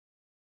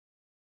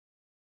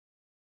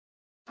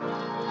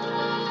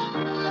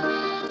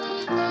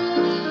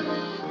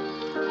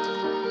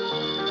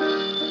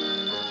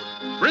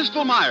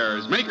Bristol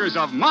Myers, makers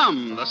of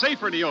Mum, the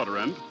safer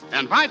deodorant,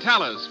 and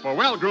Vitalis for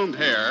well-groomed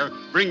hair,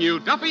 bring you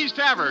Duffy's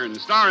Tavern,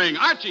 starring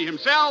Archie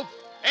himself,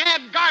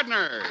 Ed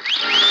Gardner.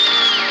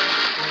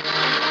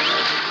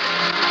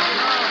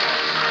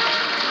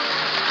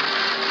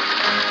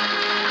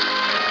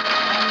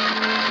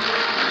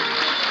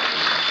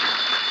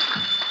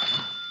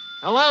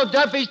 Hello,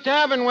 Duffy's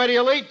Tavern. Where do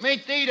you eat?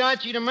 Meet the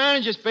Archie, the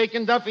manager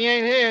speaking. Duffy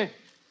ain't here.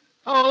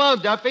 Oh, hello,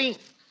 Duffy.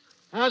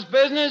 How's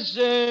business?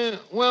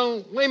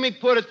 Well, let me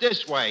put it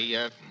this way.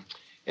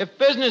 If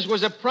business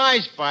was a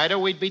prize fighter,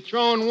 we'd be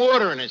throwing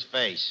water in his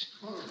face.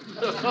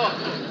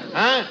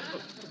 Huh?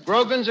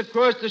 Grogan's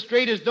across the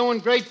street is doing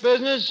great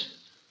business?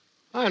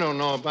 I don't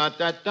know about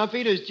that,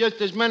 Duffy. There's just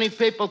as many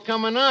people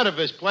coming out of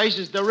his place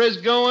as there is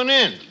going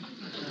in.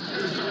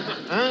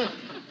 Huh?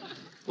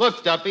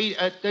 Look, Duffy,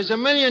 there's a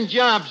million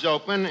jobs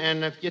open,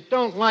 and if you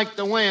don't like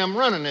the way I'm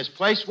running this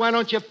place, why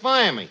don't you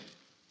fire me?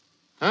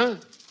 Huh?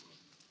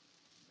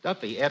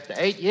 Duffy, after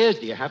 8 years,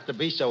 do you have to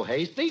be so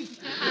hasty?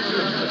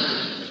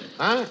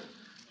 Huh?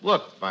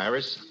 Look,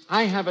 Virus,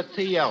 I have a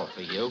TL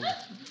for you.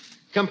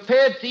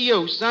 Compared to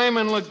you,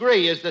 Simon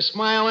Legree is the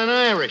smiling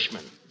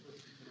Irishman.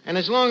 And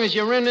as long as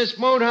you're in this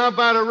mood, how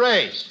about a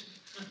raise?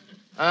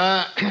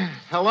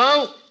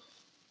 Hello?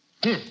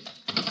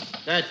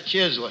 That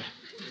chiseler.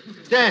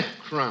 That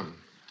crumb.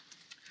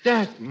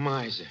 That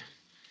miser.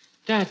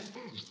 That...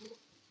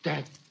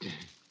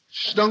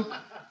 Stunk?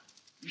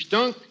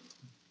 Stunk?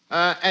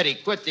 Eddie,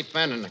 quit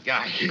defending the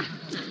guy.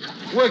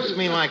 Works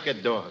me like a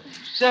dog.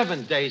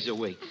 7 days a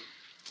week.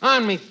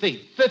 On me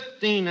feet,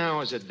 15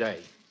 hours a day.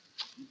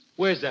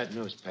 Where's that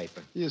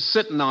newspaper? You're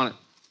sitting on it.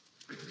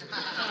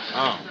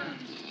 Oh.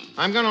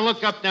 I'm going to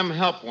look up them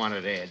help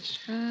wanted ads.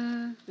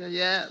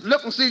 Yeah.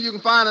 Look and see if you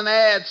can find an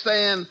ad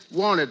saying,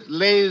 wanted,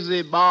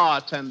 lazy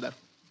bartender.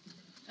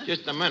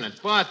 Just a minute.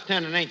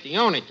 Bartending ain't the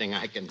only thing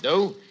I can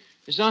do.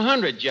 There's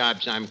 100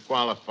 jobs I'm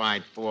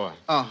qualified for.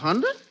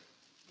 100?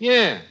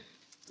 Yeah.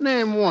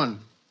 Name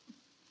one.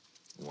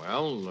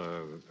 Well,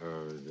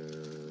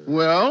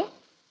 Well?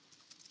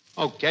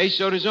 Okay,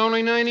 so there's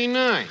only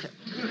 99.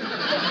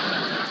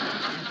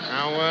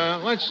 Now,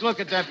 let's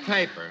look at that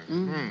paper.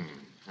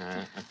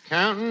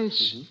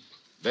 Accountants,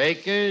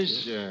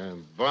 bakers,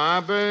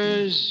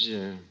 barbers.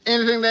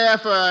 Anything there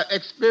for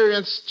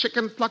experienced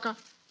chicken plucker?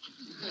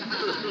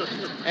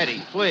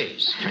 Eddie,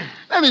 please.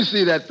 Let me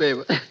see that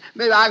paper.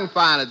 Maybe I can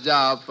find a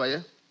job for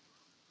you.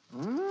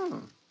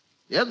 Oh.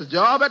 Yeah, the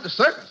job at the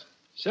circus.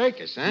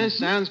 Circus, huh?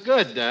 Sounds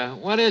good.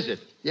 What is it?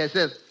 Yeah, it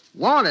says,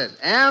 wanted,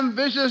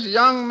 ambitious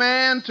young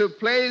man to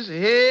place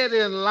head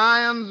in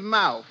lion's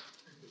mouth.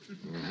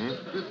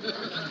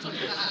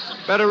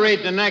 Better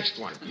read the next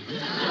one.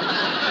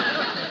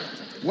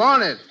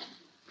 Wanted,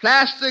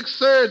 plastic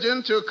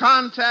surgeon to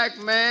contact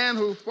man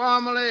who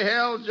formerly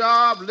held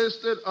job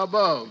listed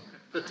above.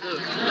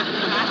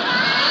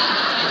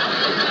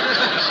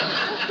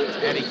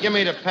 Eddie, give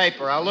me the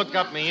paper. I'll look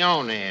up my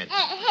own ads.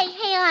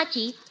 Hey,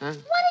 Archie. Huh? What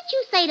did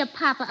you say to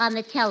Papa on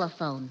the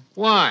telephone?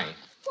 Why?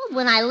 Well,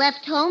 when I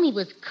left home, he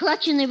was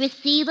clutching the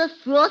receiver,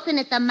 frothing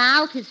at the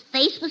mouth. His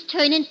face was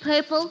turning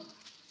purple.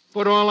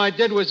 But all I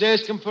did was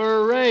ask him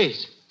for a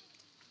raise.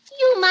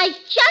 You might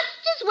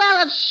just as well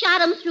have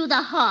shot him through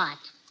the heart.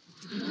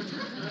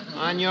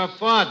 On your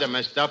father,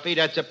 Miss Duffy,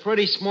 that's a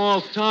pretty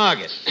small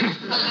target.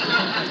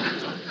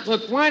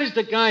 Look, why does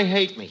the guy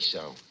hate me so?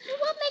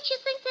 What makes you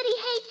think that he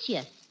hates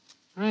you?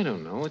 I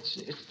don't know. It's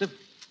the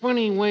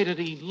funny way that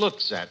he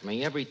looks at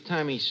me every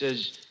time he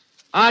says,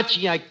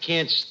 Archie, I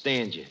can't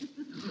stand you.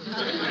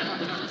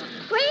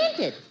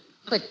 Granted.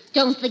 But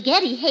don't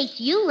forget he hates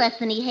you less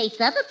than he hates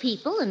other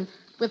people, and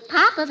with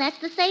Papa, that's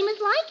the same as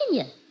liking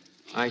you.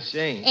 I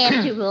see.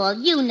 After all,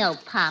 you know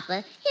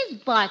Papa. His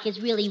bark is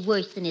really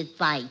worse than his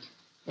bite.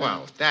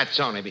 Well, that's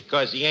only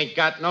because he ain't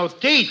got no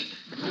teeth.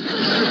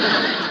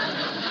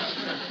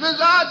 Miss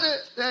Archie,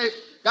 hey,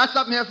 got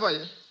something here for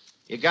you.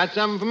 You got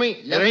something for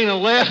me? Yep. It ain't a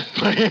laugh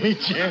by any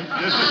chance.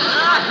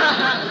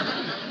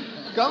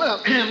 Coming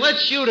up.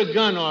 Let's shoot a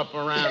gun off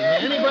around here.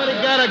 Anybody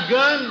got a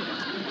gun?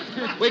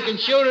 We can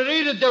shoot it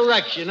either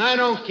direction. I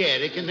don't care.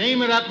 They can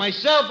aim it at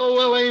myself or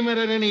we'll aim it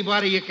at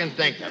anybody you can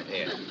think of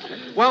here.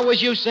 What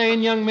was you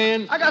saying, young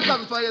man? I got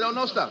something for you, don't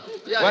know stuff.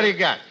 Yeah, What do you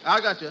got?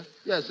 I got you.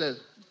 Yeah, it says,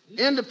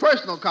 in the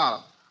personal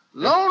column,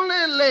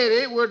 lonely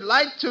lady would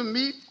like to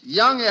meet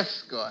young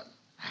escort.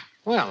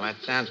 Well, that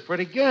sounds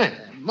pretty good.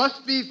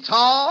 Must be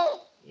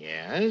tall,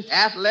 Yes.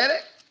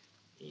 athletic,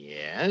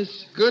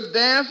 Yes. good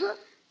dancer,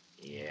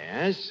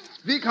 Yes.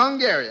 speak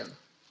Hungarian.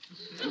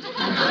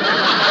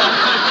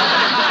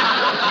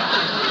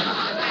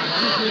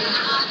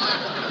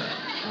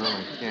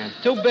 Oh, can't.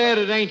 Too bad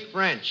it ain't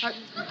French.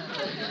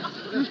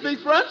 You speak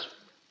French?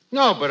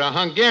 No, but a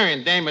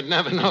Hungarian dame would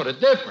never know the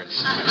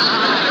difference.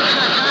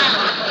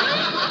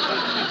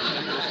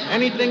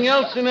 Anything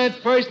else in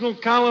that personal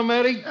column,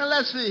 Eddie?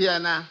 Let's see here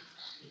now.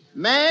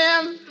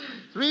 Man,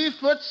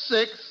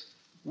 3'6",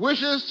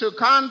 wishes to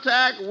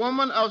contact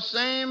woman of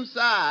same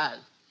size.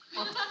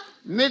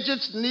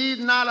 Midgets need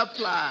not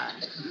apply.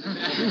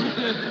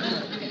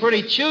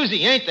 Pretty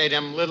choosy, ain't they,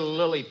 them little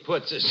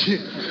Lilliputses?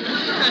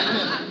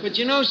 But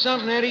you know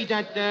something, Eddie?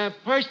 That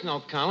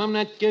personal column,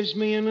 that gives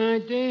me an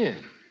idea.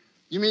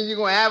 You mean you're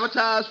going to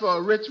advertise for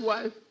a rich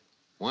wife?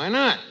 Why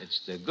not? It's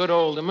the good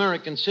old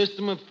American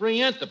system of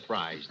free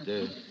enterprise.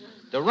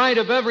 The right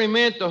of every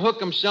man to hook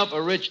himself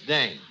a rich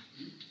dame.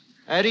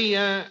 Eddie,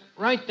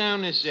 write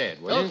down this ad,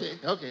 will you?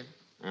 Okay.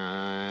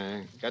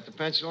 Got the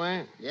pencil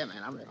there? Yeah,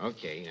 man, I'm ready.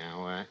 Okay,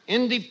 now,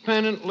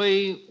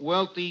 independently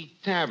wealthy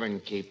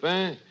tavern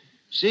keeper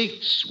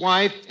seeks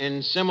wife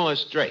in similar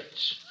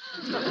straits.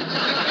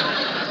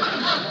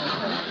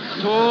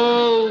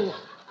 Tall,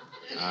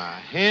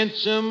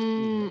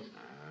 handsome,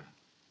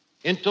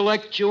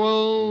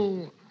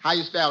 intellectual. How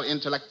you spell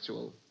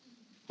intellectual?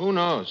 Who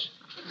knows?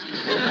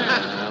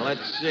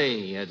 Let's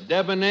see.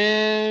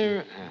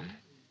 Debonair,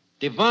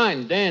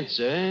 divine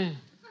dancer.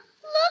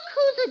 Look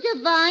who's a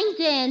divine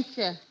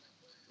dancer.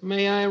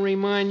 May I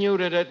remind you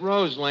that at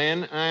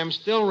Roseland, I am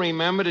still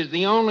remembered as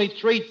the only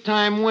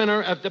 3-time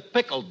winner of the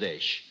pickle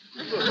dish.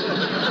 Hey,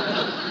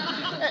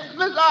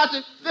 Mr.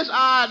 Archie, this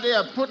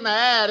idea of putting an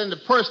ad in the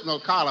personal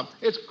column,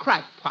 it's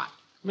crackpot.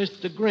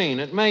 Mr. Green,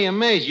 it may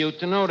amaze you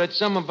to know that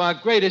some of our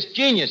greatest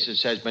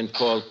geniuses has been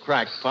called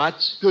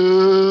crackpots.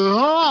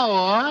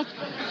 What?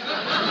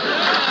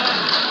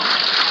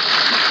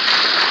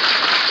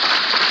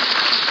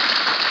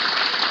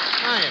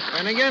 Hiya,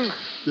 Finnegan.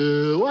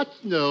 What?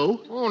 No.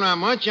 Oh, not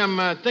much.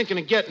 I'm thinking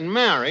of getting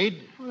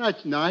married. Well,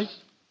 that's nice.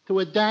 To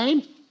a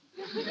dame?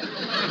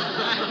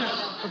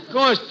 Of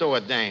course, to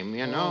a dame,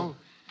 you know.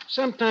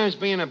 Sometimes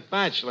being a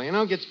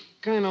bachelor, gets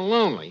kind of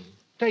lonely.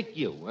 Take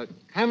you.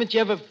 Haven't you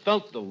ever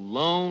felt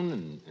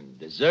alone and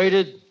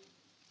deserted?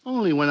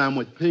 Only when I'm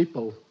with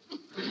people.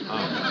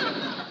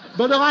 Oh.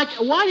 But,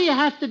 why do you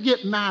have to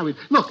get married?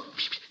 Look,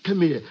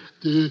 come here.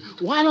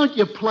 Why don't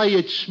you play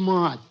it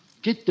smart?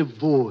 Get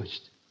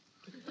divorced.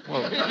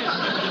 Well,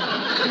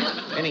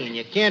 Benny, and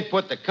you can't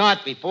put the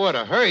cart before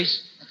the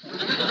hearse.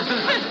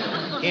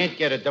 You can't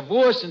get a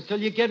divorce until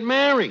you get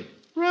married.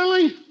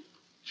 Really?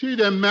 Gee,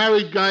 them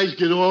married guys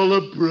get all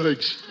the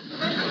breaks.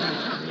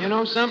 You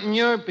know something?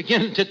 You're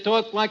beginning to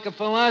talk like a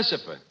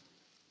philosopher.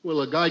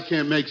 Well, a guy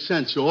can't make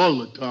sense all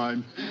the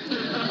time.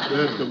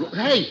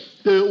 Hey,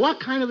 what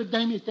kind of a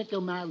dame you think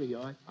you'll marry,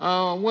 Art?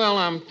 Oh, well,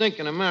 I'm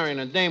thinking of marrying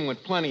a dame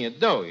with plenty of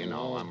dough, you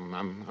know.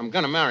 I'm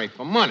going to marry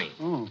for money.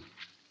 Oh.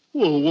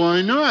 Well,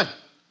 why not?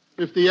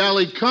 If the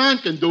alley Khan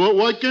can do it,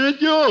 what can it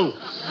do?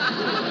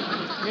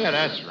 Yeah,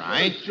 that's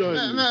right.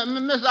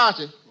 Miss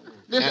Archie,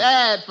 this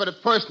ad for the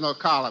personal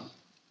column,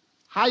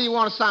 how you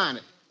want to sign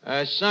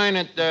it? Sign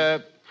it,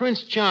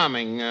 Prince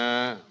Charming,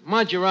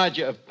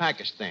 Maharaja of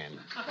Pakistan.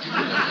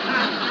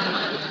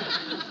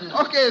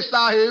 Okay,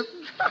 Sahib.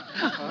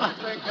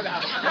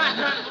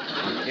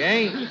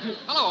 Okay.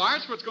 Hello,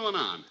 Arch. What's going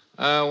on?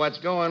 What's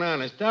going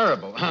on is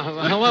terrible.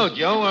 Hello,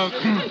 Joe.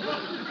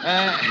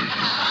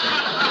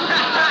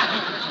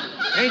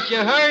 Ain't you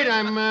heard?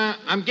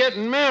 I'm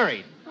getting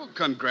married. Well,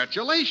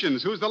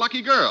 congratulations. Who's the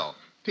lucky girl?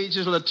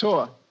 Peaches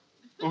Latour.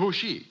 Well, who's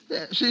she?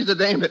 Yeah, she's the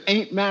dame that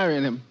ain't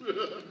marrying him.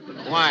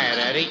 Quiet,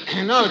 Eddie.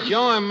 No,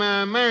 Joe, I'm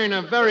marrying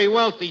a very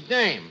wealthy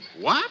dame.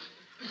 What?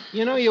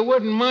 You know, you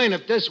wouldn't mind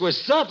if this was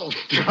subtle,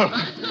 Joe.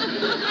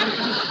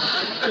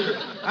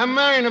 I'm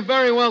marrying a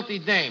very wealthy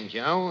dame,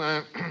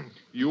 Joe.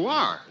 You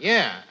are?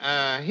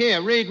 Yeah.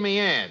 Here, read me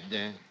ad.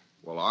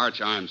 Well,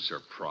 Arch, I'm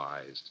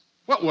surprised.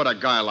 What would a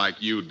guy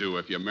like you do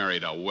if you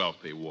married a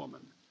wealthy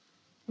woman?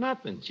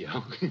 Nothing,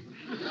 Joe.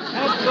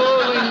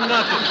 Absolutely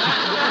nothing.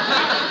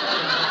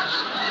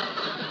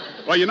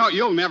 Well,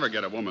 you'll never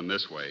get a woman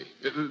this way.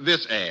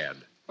 This ad.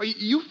 Well,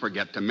 you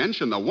forget to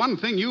mention the one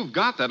thing you've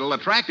got that'll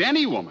attract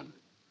any woman.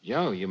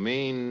 Joe, you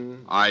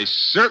mean... I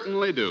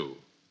certainly do.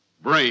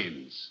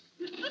 Brains.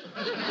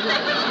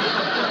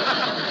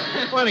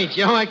 Funny,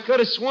 Joe. I could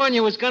have sworn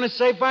you was going to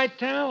say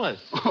Vitalis.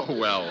 Oh,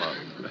 well,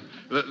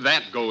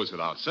 that goes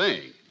without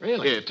saying.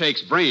 Really? It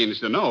takes brains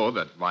to know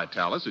that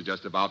Vitalis is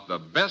just about the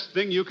best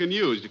thing you can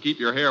use to keep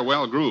your hair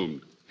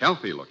well-groomed,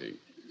 healthy-looking.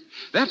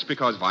 That's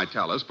because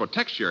Vitalis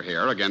protects your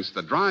hair against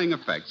the drying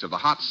effects of the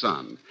hot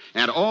sun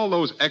and all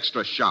those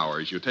extra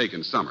showers you take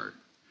in summer.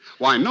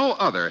 Why, no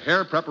other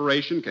hair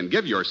preparation can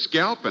give your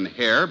scalp and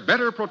hair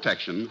better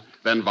protection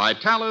than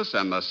Vitalis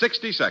and the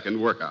 60-second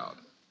workout.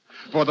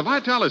 For the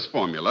Vitalis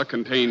formula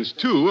contains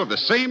 2 of the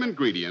same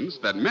ingredients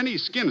that many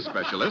skin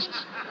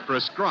specialists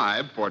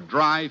prescribe for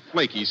dry,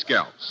 flaky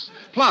scalps,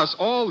 plus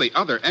all the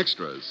other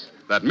extras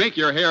that make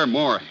your hair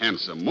more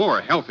handsome,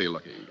 more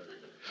healthy-looking.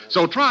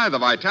 So try the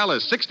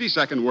Vitalis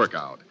 60-second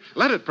workout.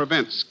 Let it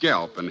prevent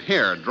scalp and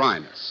hair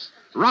dryness,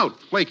 rout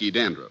flaky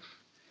dandruff,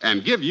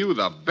 and give you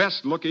the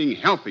best-looking,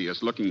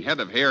 healthiest-looking head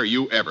of hair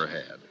you ever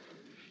had.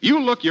 You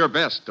look your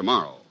best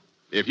tomorrow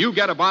if you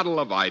get a bottle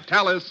of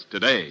Vitalis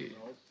today.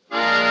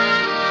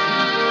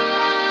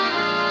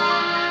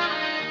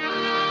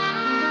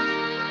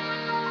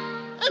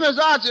 Hey, Miss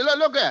Archie,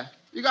 look here.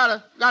 You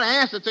got an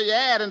answer to your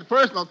ad in the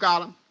personal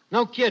column.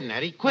 No kidding,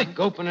 Eddie. Quick,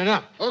 open it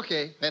up.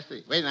 Okay, let's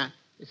see. Wait now.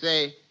 You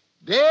say,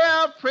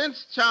 Dear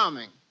Prince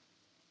Charming,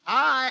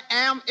 I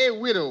am a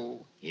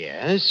widow.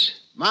 Yes?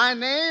 My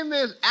name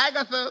is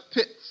Agatha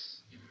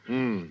Pitts.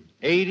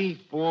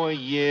 84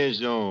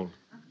 years old.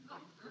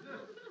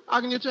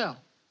 How can you tell?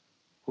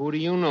 Who do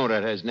you know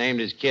that has named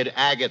his kid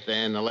Agatha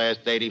in the last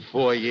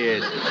 84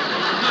 years?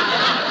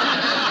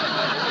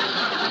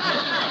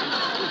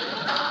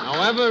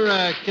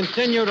 However,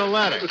 continue the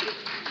letter.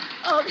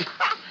 Oh,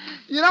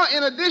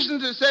 in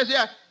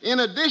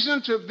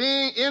addition to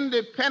being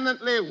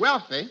independently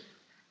wealthy,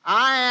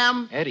 I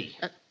am... Eddie,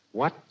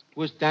 what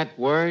was that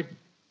word?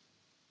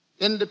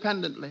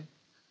 Independently.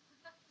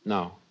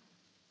 No.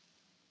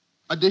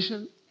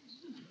 Addition?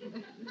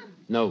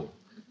 No.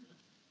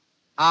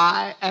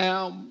 I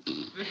am...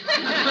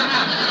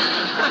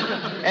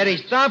 Eddie,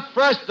 stop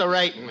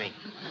frustrating me.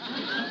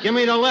 Give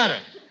me the letter.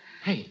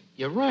 Hey,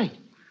 you're right.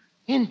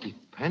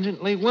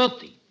 Independently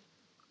wealthy.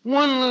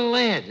 One little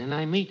ad, and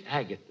I meet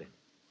Agatha.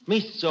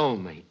 Me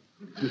soulmate.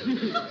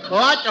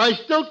 I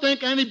still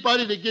think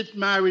anybody that gets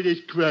married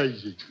is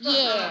crazy.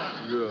 Yeah.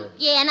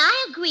 Yeah, and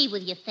I agree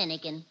with you,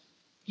 Finnegan.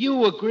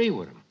 You agree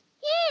with him?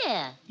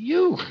 Yeah.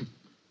 You?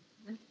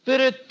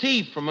 Bit of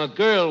tea from a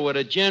girl with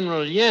a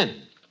general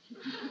yen.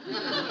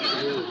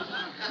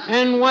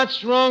 And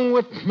what's wrong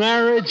with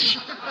marriage?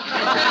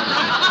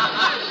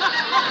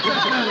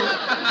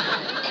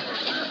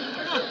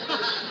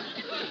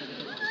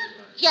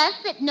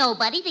 Just that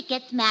nobody that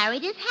gets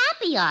married is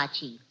happy,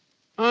 Archie.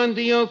 On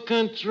the au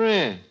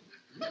contraire.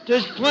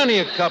 There's plenty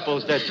of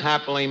couples that's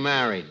happily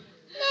married.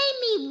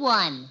 Name me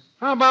one.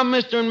 How about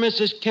Mr. and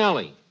Mrs.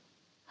 Kelly?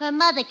 Her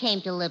mother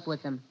came to live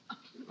with them.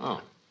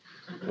 Oh.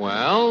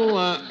 Well,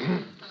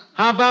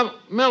 how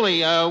about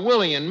Millie,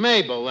 Willie, and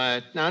Mabel?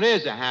 Now,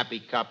 there's a happy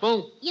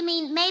couple. You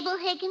mean Mabel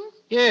Higgins?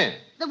 Yeah,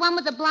 The one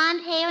with the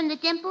blonde hair and the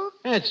dimples?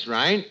 that's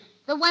right.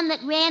 The one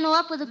that ran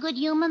off with a good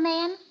humor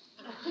man?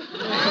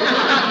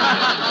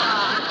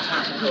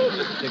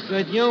 The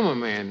good humor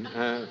man.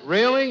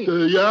 Really?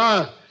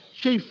 Yeah.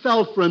 She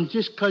fell for him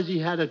just 'cause he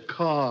had a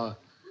car.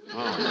 There.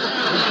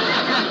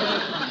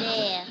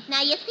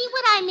 Now, you see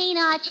what I mean,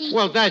 Archie?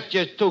 Well, that's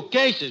just two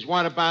cases.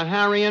 What about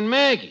Harry and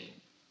Maggie?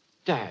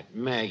 That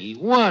Maggie,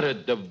 what a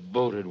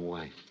devoted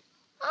wife.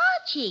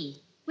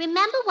 Archie,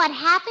 remember what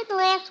happened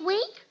last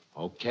week?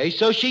 Okay,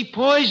 so she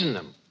poisoned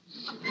him.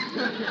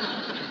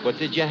 But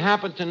did you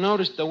happen to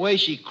notice the way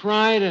she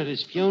cried at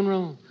his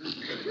funeral?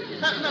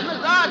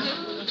 Mr. Archie,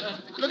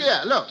 look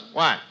here, look.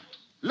 What?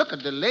 Look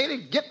at the lady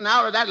getting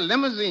out of that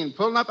limousine,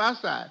 pulling up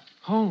outside.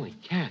 Holy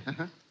cat.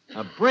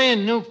 A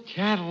brand new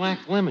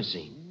Cadillac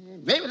limousine.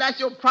 Maybe that's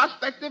your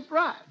prospective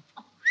bride.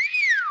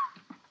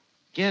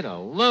 Get a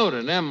load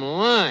of them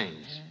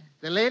lines.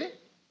 The lady?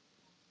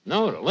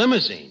 No, the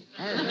limousine.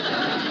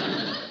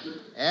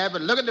 Yeah,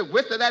 but look at the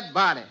width of that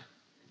body.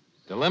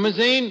 The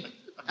limousine?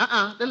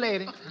 The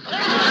lady.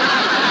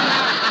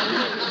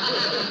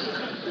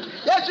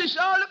 Yeah, she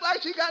sure look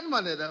like she got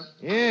money, though.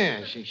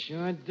 Yeah, she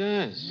sure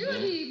does.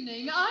 Good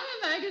evening. I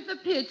am Agatha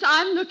Pitts.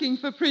 I'm looking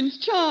for Prince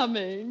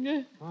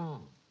Charming. Oh.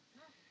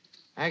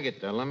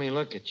 Agatha, let me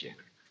look at you.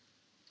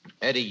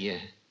 Eddie,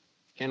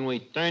 can we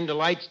turn the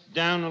lights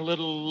down a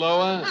little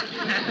lower?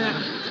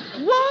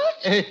 What?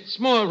 It's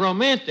more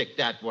romantic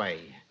that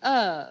way.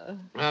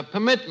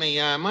 Permit me.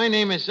 My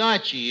name is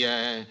Archie,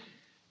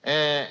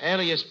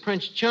 alias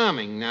Prince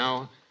Charming.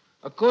 Now,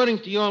 according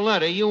to your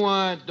letter, you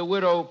are the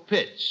widow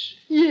Pitts.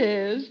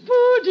 Yes,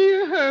 poor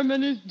dear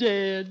Herman is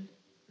dead.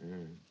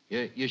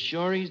 You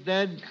sure he's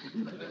dead?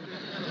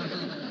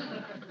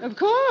 Of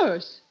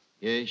course.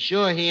 You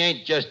sure he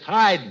ain't just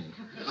hiding?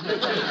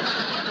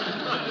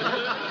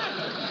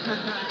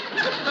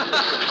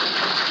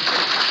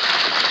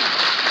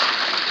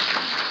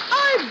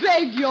 I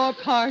beg your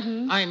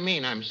pardon. I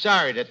mean, I'm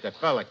sorry that the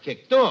fella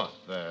kicked off.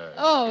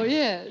 Oh,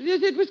 yes.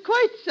 It was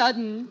quite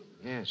sudden.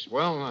 Yes,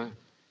 well,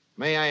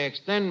 may I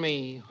extend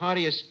me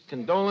heartiest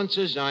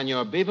condolences on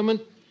your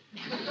bereavement?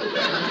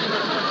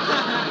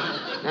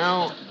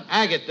 Now,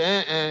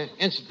 Agatha,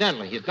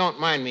 incidentally, you don't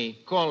mind me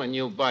calling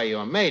you by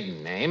your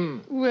maiden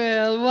name.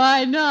 Well,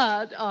 why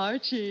not,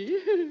 Archie?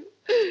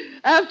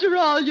 After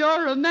all,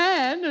 you're a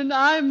man and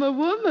I'm a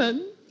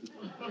woman.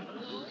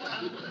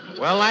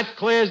 Well, that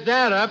clears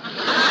that up.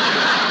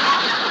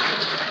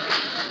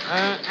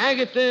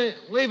 Agatha,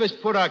 leave us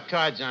put our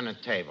cards on the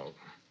table.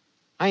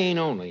 I ain't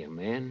only a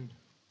man.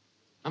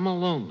 I'm a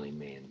lonely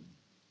man.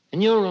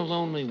 And you're a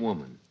lonely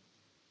woman.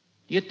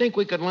 Do you think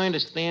we could learn to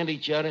stand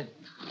each other?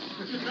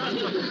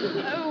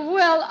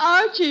 Well,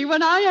 Archie,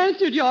 when I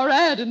answered your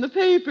ad in the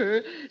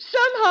paper,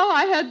 somehow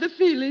I had the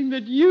feeling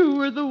that you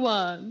were the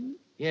one.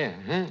 Yeah,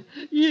 huh?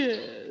 Yes.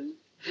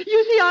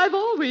 You see, I've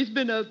always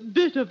been a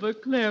bit of a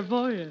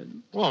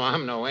clairvoyant. Well,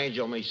 I'm no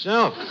angel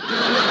myself.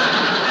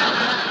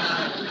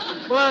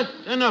 But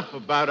enough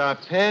about our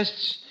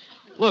pasts.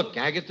 Look,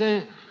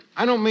 Agatha,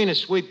 I don't mean to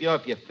sweep you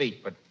off your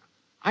feet, but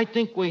I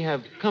think we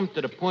have come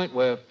to the point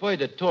where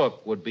further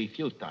talk would be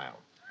futile.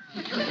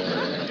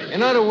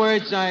 In other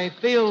words, I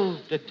feel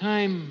the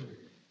time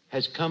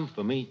has come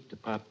for me to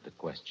pop the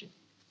question.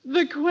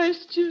 The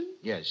question?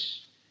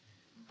 Yes.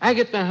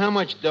 Agatha, how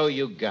much dough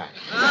you got?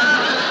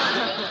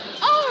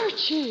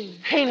 Archie!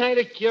 Ain't I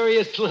the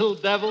curious little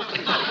devil?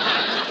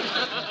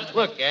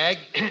 Look, Ag,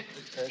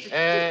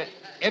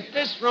 if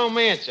this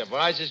romance of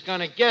ours is going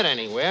to get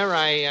anywhere,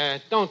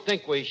 I don't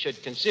think we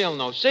should conceal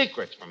no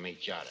secrets from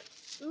each other.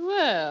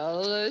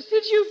 Well,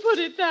 since you put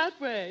it that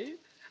way,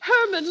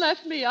 Herman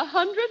left me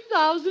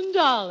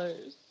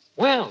 $100,000.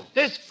 Well,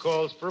 this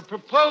calls for a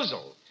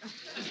proposal.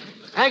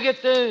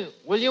 Agatha,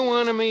 will you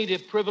honor me the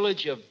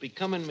privilege of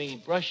becoming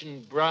me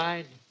Russian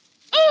bride?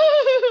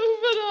 Oh,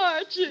 but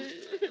Archie,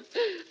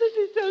 this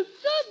is so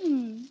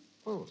sudden.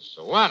 Oh,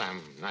 so what?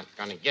 I'm not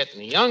going to get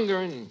any younger,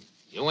 and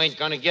you ain't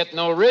going to get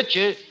no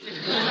richer.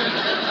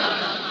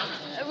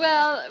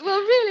 Well,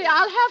 really,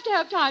 I'll have to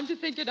have time to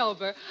think it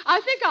over. I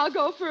think I'll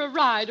go for a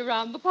ride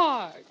around the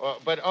park.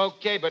 But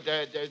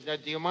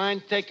do you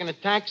mind taking a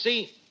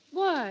taxi?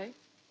 Why?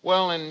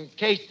 Well, in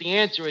case the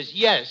answer is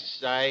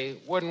yes, I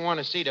wouldn't want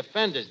to see the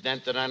fenders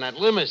dented on that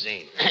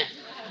limousine.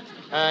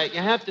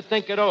 You have to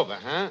think it over,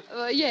 huh?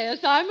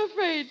 Yes, I'm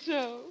afraid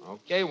so.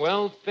 Okay,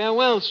 well,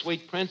 farewell,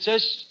 sweet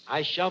princess.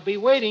 I shall be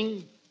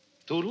waiting.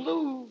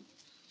 Toodaloo.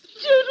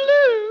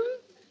 Toodaloo.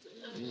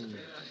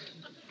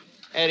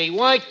 Eddie,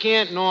 why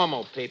can't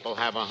normal people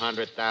have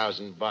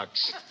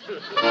 $100,000?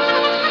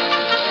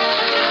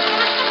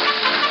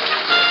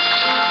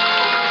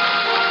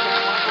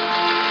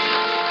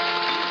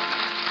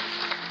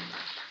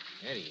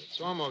 Eddie, it's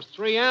almost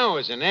 3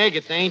 hours and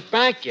Agatha ain't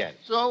back yet.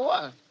 So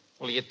what?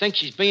 Well, you think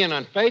she's being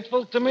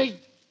unfaithful to me?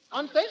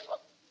 Unfaithful?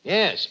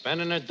 Yeah,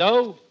 spending her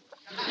dough.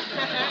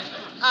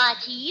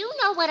 Archie, you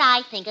know what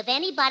I think of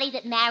anybody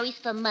that marries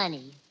for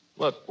money.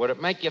 Look, would it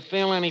make you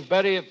feel any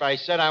better if I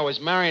said I was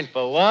marrying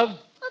for love?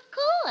 Of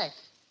course.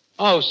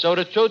 Oh, so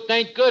the truth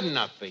ain't good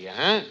enough for you,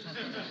 huh?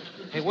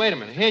 Hey, wait a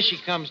minute. Here she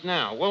comes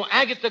now. Well,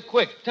 Agatha,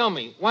 quick, tell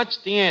me, what's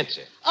the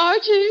answer?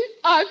 Archie,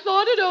 I've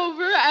thought it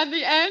over, and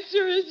the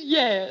answer is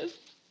yes.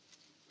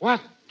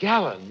 What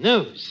gala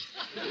news.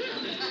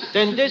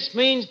 Then this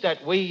means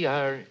that we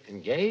are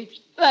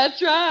engaged?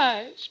 That's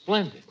right.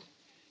 Splendid.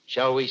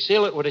 Shall we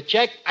seal it with a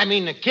check? I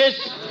mean, a kiss?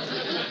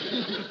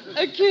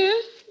 A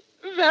kiss?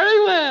 Very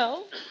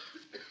well.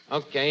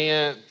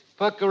 Okay,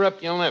 pucker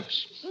up your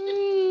lips.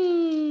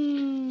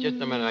 Just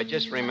a minute, I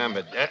just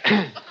remembered.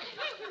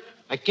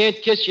 I can't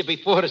kiss you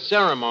before the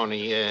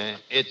ceremony.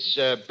 It's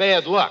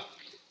bad luck.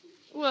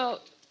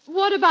 Well,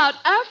 what about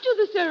after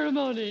the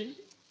ceremony?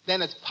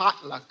 Then it's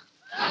potluck.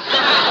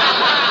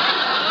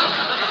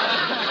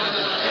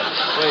 Yes,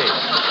 please.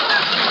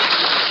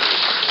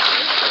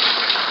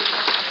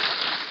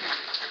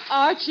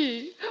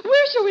 Archie,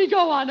 where shall we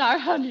go on our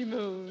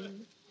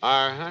honeymoon?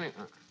 Our honey...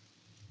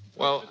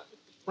 Well,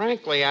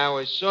 frankly, I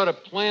was sort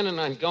of planning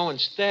on going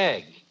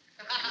stag.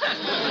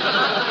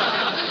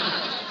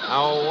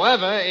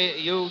 However,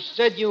 you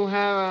said you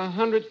have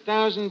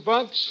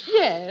 $100,000?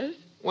 Yes.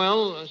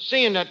 Well,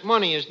 seeing that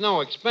money is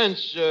no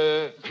expense,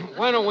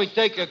 why don't we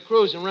take a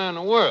cruise around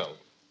the world?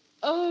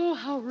 Oh,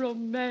 how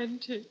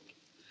romantic.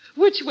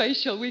 Which way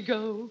shall we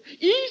go?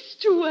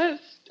 East to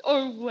west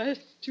or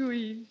west to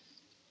east?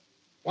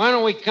 Why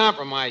don't we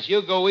compromise?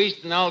 You go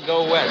east and I'll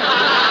go west.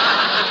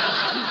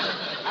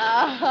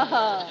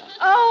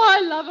 Oh,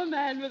 I love a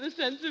man with a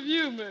sense of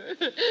humor.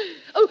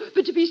 Oh,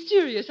 but to be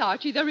serious,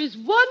 Archie, there is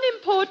one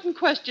important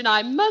question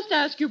I must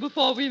ask you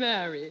before we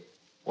marry.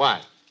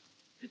 What?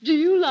 Do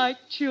you like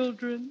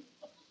children?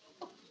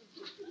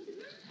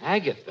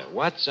 Agatha,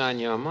 what's on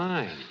your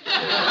mind?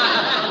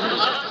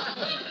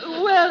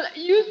 Well,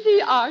 you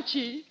see,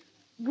 Archie,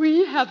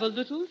 we have a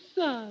little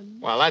son.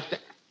 Well,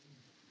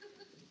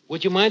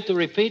 would you mind to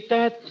repeat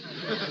that?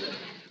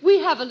 We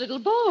have a little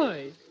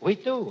boy. We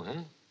do,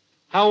 huh?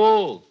 How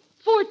old?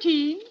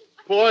 14.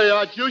 Boy,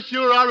 Art, you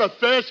sure are a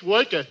fast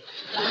worker.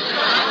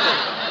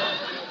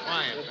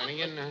 Quiet,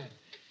 Finnegan.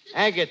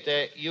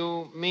 Agatha,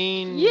 you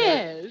mean...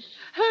 Yes.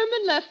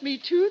 Herman left me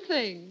two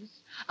things.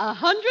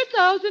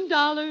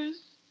 $100,000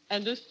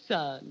 and a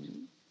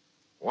son.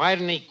 Why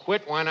didn't he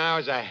quit when I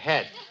was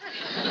ahead?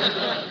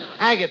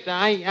 Agatha,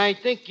 I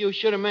think you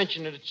should have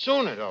mentioned it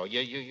sooner, though.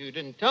 You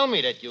didn't tell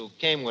me that you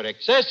came with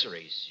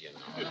accessories, you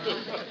know.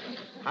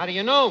 How do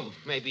you know?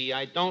 Maybe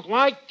I don't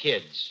like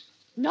kids.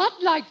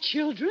 Not like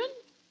children?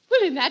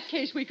 Well, in that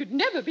case, we could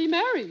never be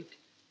married.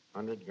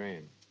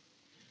 $100,000.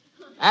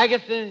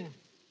 Agatha?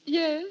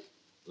 Yes?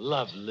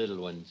 Love little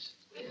ones.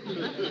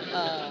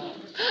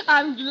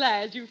 I'm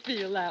glad you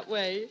feel that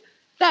way.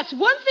 That's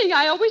one thing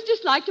I always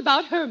disliked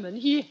about Herman.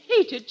 He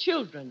hated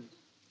children.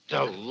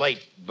 The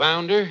late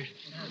bounder.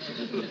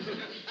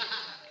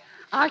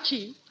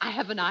 Archie, I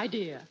have an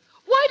idea.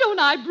 Why don't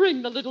I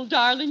bring the little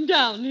darling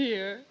down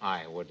here?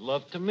 I would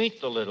love to meet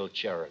the little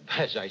cherub.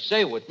 As I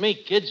say, with me,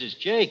 kids is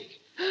Jake.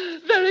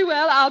 Very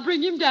well, I'll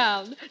bring him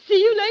down. See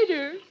you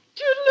later.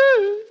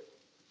 Toodaloo.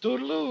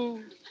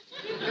 Toodaloo.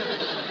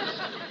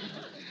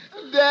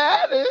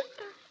 Daddy,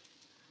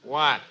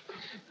 What?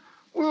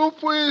 will you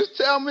please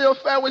tell me a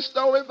fairy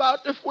story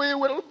about the three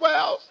little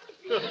bells?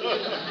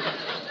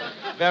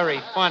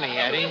 Very funny,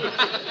 Eddie.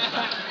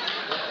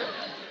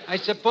 I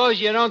suppose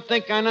you don't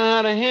think I know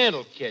how to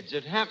handle kids.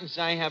 It happens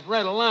I have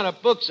read a lot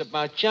of books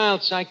about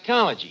child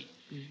psychology.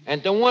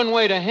 And the one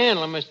way to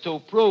handle them is to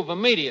prove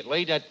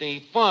immediately that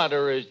the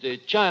father is the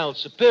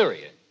child's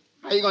superior.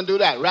 How you gonna do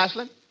that,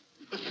 wrestling?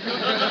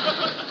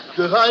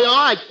 Hey,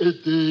 Art,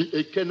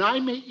 can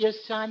I meet your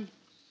son?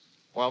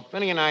 Well,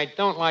 Finnegan, I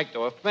don't like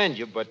to offend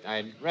you, but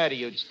I'd rather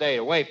you'd stay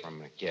away from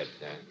the kid.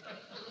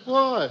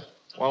 What?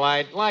 Well,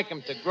 I'd like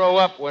him to grow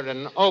up with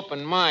an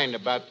open mind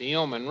about the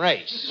human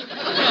race.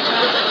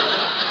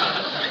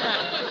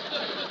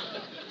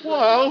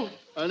 Well,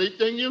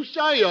 anything you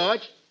say,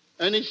 Art.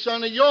 Any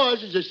son of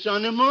yours is a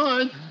son of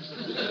mine.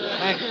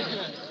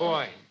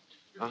 Boy,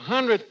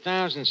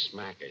 100,000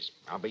 smackers.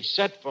 I'll be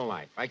set for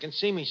life. I can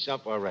see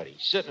myself already,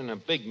 sitting in a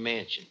big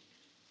mansion,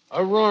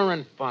 a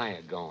roaring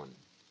fire going,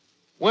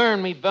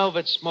 wearing me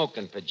velvet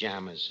smoking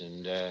pajamas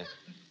and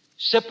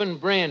sipping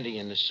brandy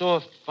in the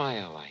soft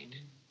firelight.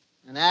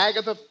 And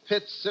Agatha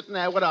Pitts sitting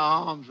there with her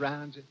arms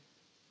round you.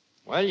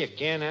 Well, you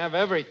can't have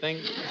everything.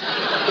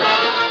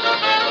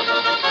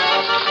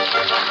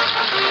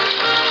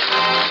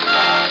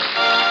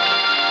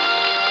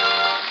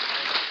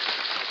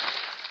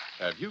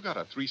 Have you got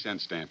a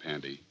 3-cent stamp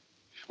handy?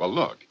 Well,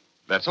 look,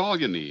 that's all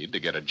you need to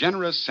get a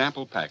generous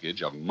sample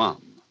package of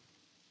Mum.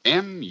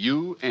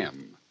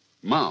 M-U-M.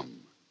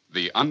 Mum,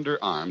 the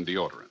underarm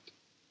deodorant.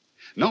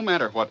 No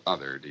matter what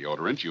other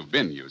deodorant you've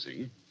been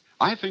using,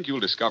 I think you'll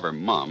discover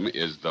Mum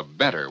is the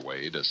better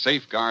way to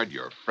safeguard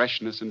your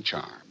freshness and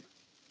charm.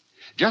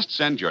 Just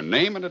send your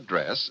name and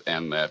address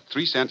and that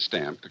 3-cent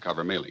stamp to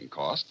cover mailing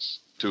costs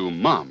to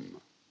Mum,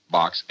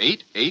 Box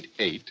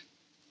 888,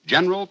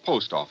 General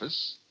Post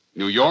Office,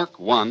 New York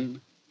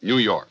 1, New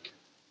York.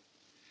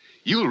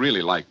 You'll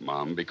really like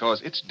Mum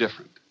because it's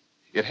different.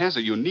 It has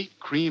a unique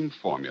cream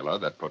formula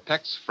that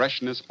protects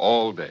freshness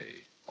all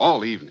day,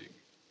 all evening.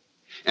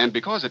 And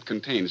because it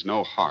contains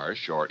no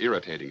harsh or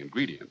irritating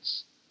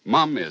ingredients,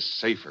 Mum is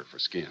safer for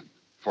skin,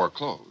 for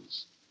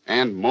clothes,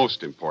 and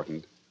most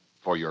important,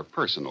 for your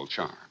personal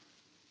charm.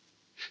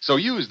 So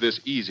use this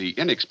easy,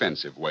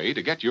 inexpensive way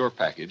to get your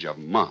package of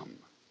Mum.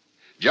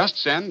 Just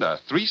send a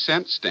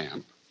 3-cent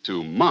stamp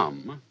to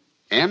Mum,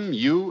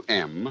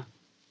 M-U-M,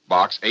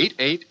 Box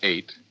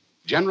 888,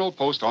 General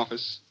Post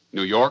Office,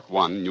 New York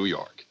 1, New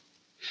York.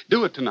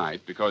 Do it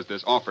tonight because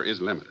this offer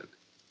is limited.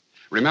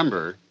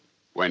 Remember,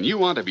 when you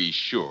want to be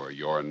sure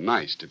you're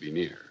nice to be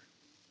near,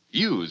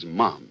 use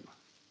Mum.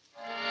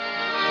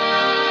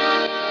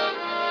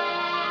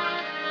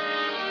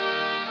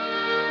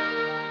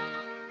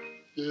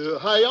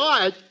 Hey,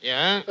 Art.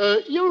 Yeah?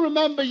 You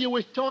remember you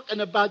was talking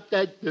about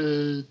that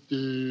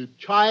the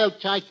child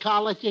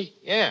psychology?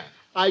 Yeah.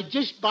 I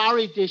just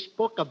borrowed this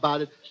book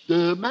about it.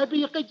 Maybe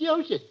you could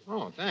use it.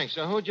 Oh, thanks.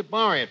 So who'd you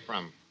borrow it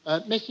from?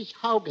 Mrs.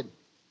 Hogan.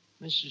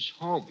 Mrs.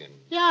 Hogan.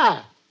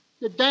 Yeah,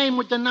 the dame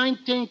with the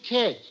 19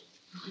 kids.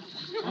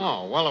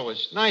 Oh, well, it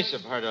was nice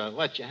of her to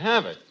let you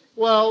have it.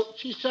 Well,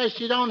 she says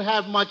she don't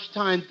have much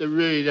time to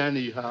read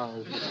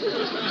anyhow.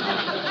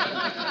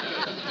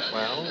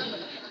 Well,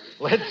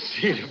 let's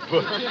see the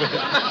book.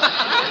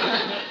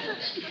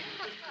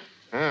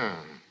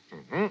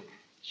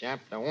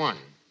 Chapter 1.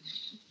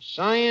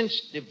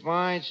 Science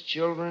divides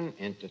children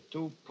into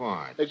 2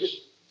 parts.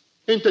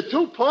 Into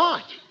 2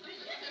 parts?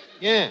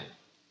 Yeah.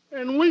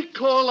 And we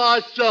call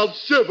ourselves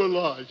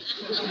civilized.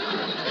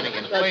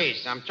 Finnegan,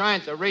 please, I'm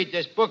trying to read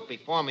this book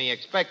before me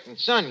expectant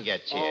son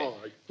gets here. Oh.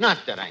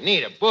 Not that I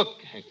need a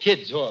book.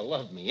 Kids all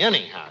love me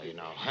anyhow, you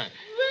know.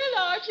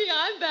 Well, Archie,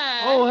 I'm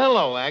back. Oh,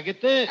 hello,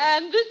 Agatha.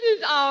 And this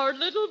is our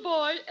little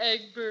boy,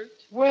 Egbert.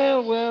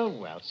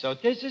 Well. So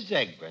this is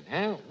Egbert,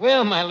 huh?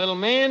 Well, my little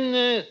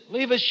man,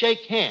 leave us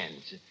shake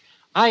hands.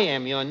 I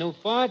am your new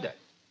father.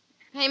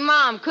 Hey,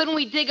 Mom, couldn't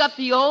we dig up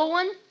the old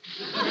one?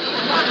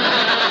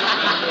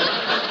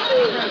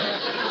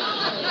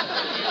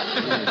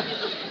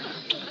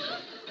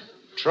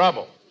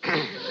 Trouble.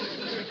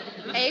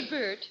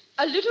 Egbert,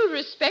 a little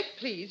respect,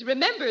 please.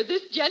 Remember,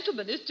 this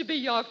gentleman is to be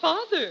your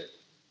father.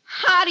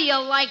 How do you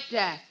like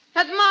that?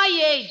 At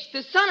my age,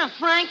 the son of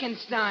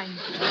Frankenstein.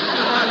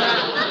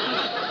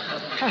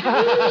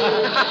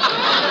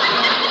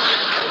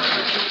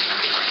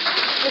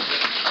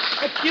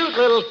 A cute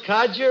little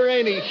codger,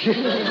 ain't he?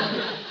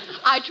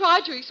 I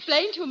tried to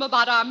explain to him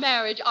about our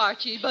marriage,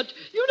 Archie, but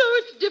you know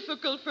it's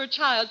difficult for a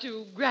child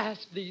to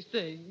grasp these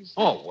things.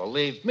 Oh, well,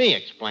 leave me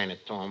explain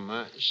it to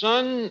him.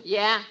 Son,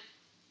 Yeah?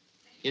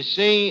 you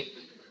see,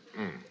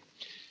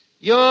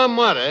 your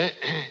mother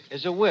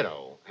is a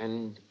widow,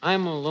 and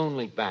I'm a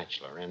lonely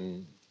bachelor,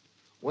 and,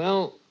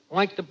 well,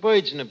 like the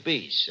birds and the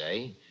bees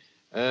say,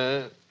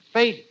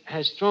 fate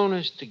has thrown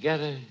us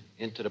together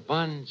into the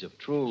bonds of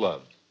true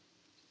love.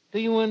 Do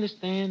you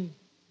understand?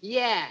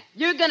 Yeah.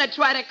 You're gonna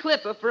try to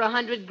clip her for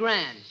 $100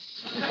 grand.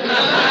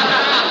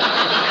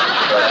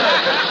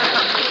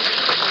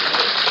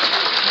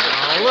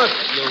 Now, look,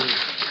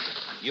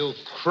 you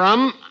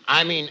crumb.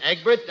 I mean,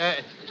 Egbert,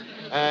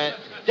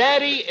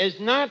 Daddy is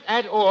not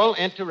at all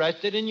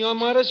interested in your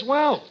mother's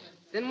wealth.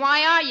 Then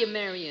why are you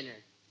marrying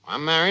her?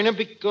 I'm marrying her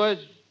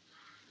because,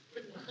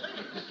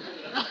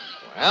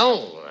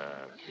 well,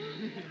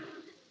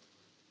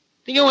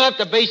 Do you have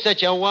to be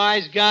such a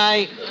wise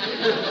guy?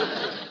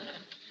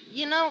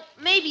 You know,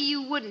 maybe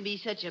you wouldn't be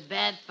such a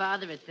bad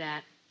father at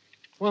that.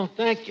 Well,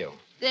 thank you.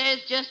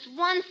 There's just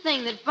one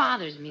thing that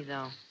bothers me,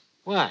 though.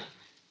 What?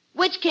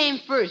 Which came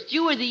first,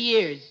 you or the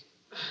years?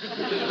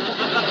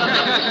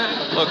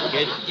 Look,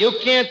 kid, you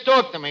can't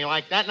talk to me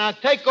like that. Now,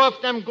 take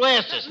off them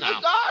glasses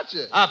now. Mr.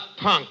 Archie. A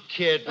punk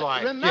kid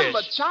like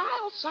Remember, this.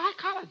 child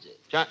psychology.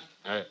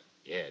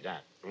 Yeah,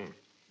 that.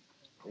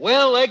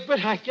 Well,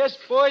 Egbert, I guess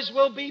boys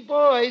will be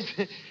boys.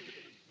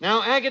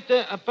 Now,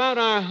 Agatha, about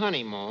our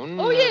honeymoon.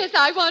 Oh, yes,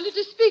 I wanted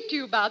to speak to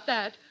you about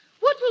that.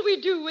 What will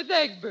we do with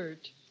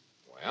Egbert?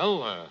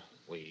 Well,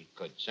 we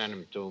could send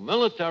him to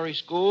military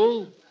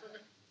school.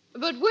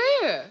 But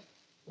where?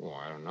 Oh,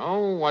 I don't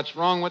know. What's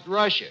wrong with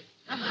Russia?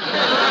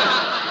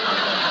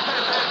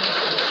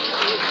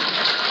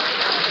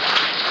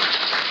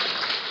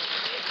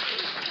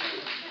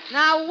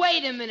 Now,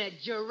 wait a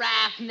minute,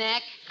 giraffe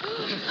neck.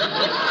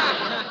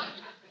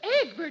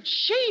 Egbert,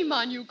 shame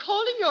on you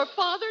calling your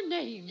father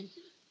names.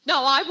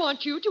 Now, I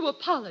want you to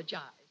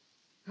apologize.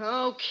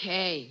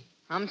 Okay,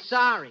 I'm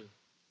sorry.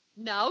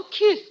 Now,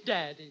 kiss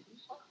Daddy.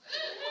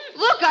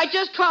 Look, I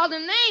just called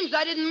him names.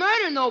 I didn't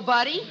murder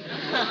nobody.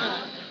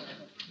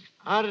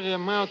 Out of the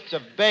mouths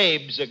of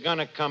babes are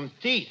gonna come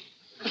teeth.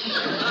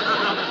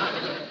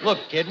 Look,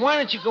 kid, why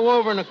don't you go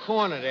over in the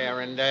corner there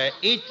and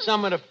eat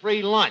some of the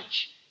free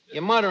lunch?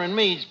 Your mother and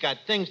me's got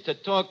things to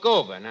talk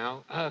over.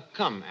 Now,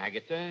 come,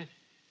 Agatha.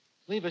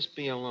 Leave us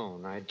be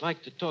alone. I'd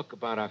like to talk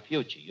about our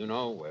future, you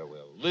know, where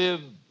we'll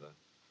live,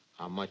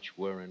 how much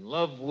we're in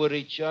love with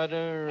each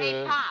other.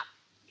 Hey, Pop.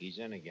 He's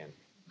in again.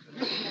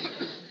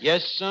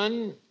 Yes,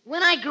 son?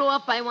 When I grow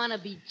up, I want to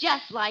be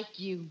just like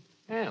you.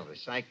 Well, the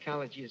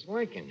psychology is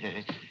working,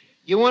 huh?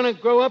 You want to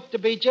grow up to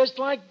be just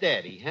like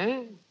Daddy,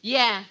 huh?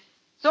 Yeah,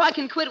 so I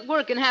can quit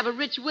work and have a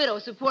rich widow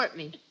support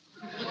me.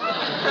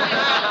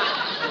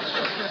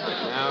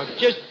 Now,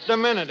 just a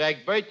minute,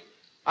 Egbert.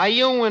 Are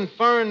you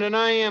inferring that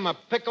I am a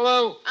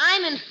piccolo?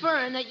 I'm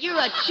inferring that you're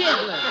a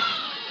chiseler.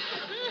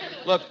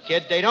 Look,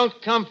 kid, they don't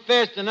come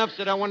fast enough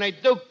so that when they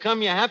do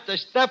come, you have to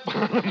step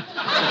on them.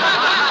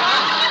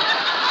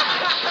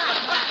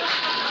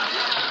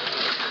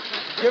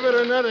 Give it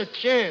another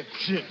chance.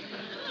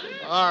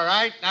 All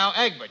right. Now,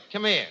 Egbert,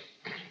 come here.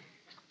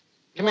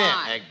 Come here,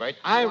 Egbert.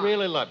 I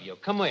really love you.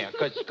 Come here,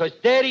 because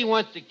Daddy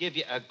wants to give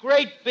you a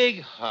great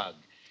big hug.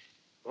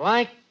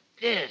 Like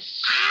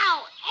this.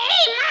 Ow!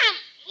 Hey, Mom!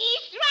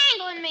 He's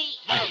strangling me.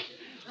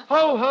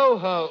 Ho, ho,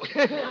 ho.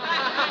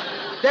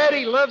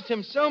 Daddy loves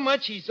him so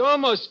much he's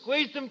almost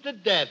squeezed him to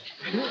death.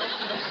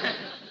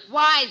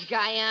 Wise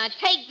guy,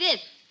 take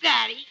this,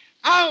 Daddy.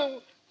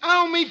 Ow!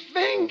 Ow, me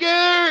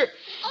finger!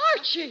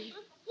 Archie,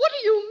 what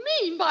do you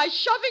mean by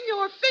shoving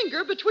your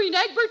finger between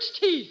Egbert's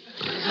teeth?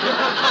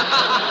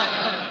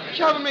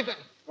 Shoving me.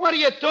 What are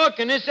you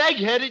talking? This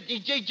egghead, he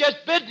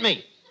just bit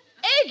me.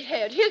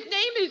 Egghead. His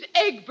name is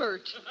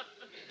Egbert.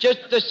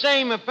 Just the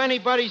same, if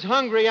anybody's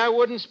hungry, I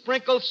wouldn't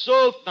sprinkle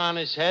salt on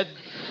his head.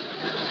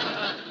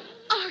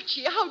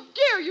 Archie, how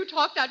dare you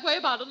talk that way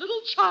about a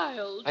little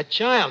child? A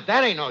child?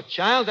 That ain't no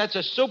child. That's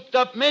a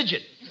souped-up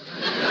midget.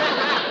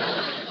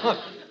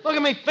 Look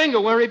at me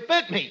finger where he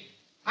bit me.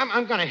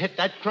 I'm going to hit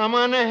that crumb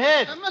on the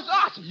head. Mr.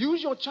 Archie,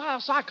 use your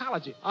child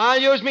psychology. I'll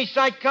use me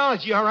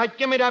psychology, all right?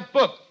 Give me that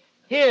book.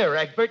 Here,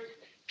 Egbert.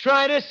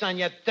 Try this on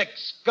your thick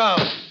skull.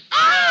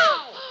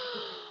 Ow!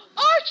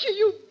 Archie,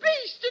 you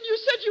beast, and you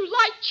said you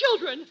liked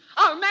children.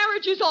 Our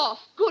marriage is off.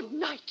 Good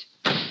night.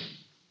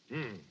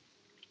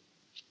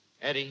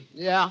 Eddie,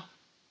 Yeah?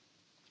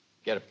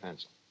 get a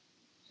pencil.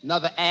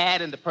 Another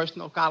ad in the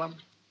personal column?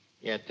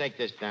 Yeah, take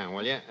this down,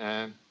 will you?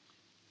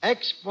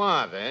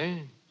 Ex-father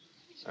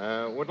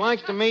would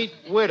like to meet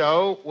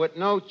widow with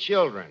no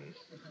children.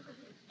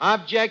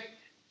 Object,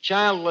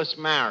 childless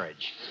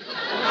marriage.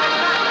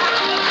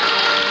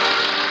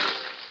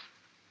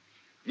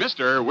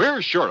 Mister,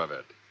 we're sure of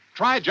it.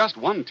 Try just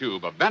one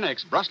tube of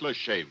Benex brushless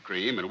shave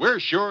cream, and we're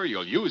sure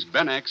you'll use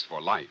Benex for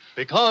life.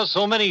 Because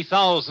so many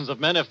thousands of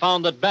men have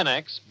found that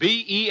Benex,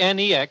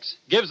 B-E-N-E-X,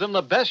 gives them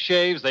the best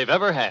shaves they've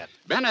ever had.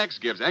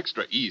 Benex gives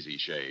extra easy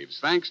shaves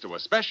thanks to a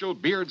special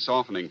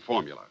beard-softening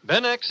formula.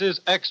 Benex is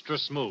extra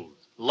smooth,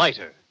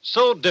 lighter,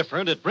 so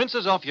different it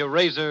rinses off your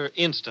razor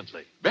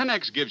instantly.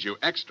 Benex gives you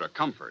extra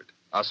comfort.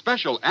 A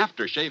special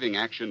after-shaving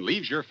action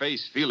leaves your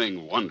face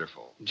feeling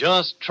wonderful.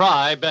 Just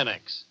try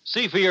Benex.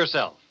 See for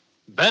yourself.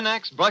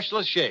 Benex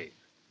Brushless Shave,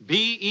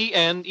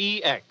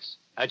 B-E-N-E-X,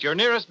 at your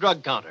nearest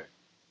drug counter.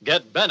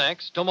 Get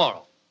Benex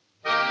tomorrow.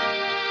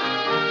 I'm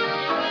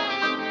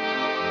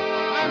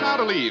now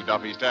to leave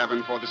Duffy's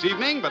Tavern for this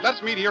evening, but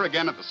let's meet here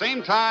again at the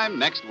same time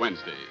next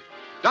Wednesday.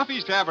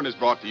 Duffy's Tavern is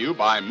brought to you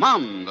by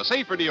Mum, the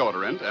safer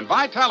deodorant, and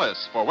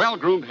Vitalis for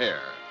well-groomed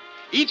hair.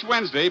 Each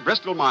Wednesday,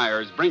 Bristol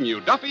Myers bring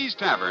you Duffy's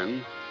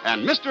Tavern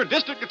and Mr.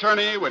 District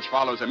Attorney, which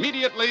follows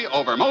immediately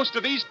over most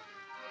of these...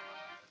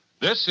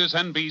 This is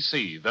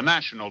NBC, the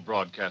national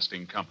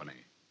broadcasting company.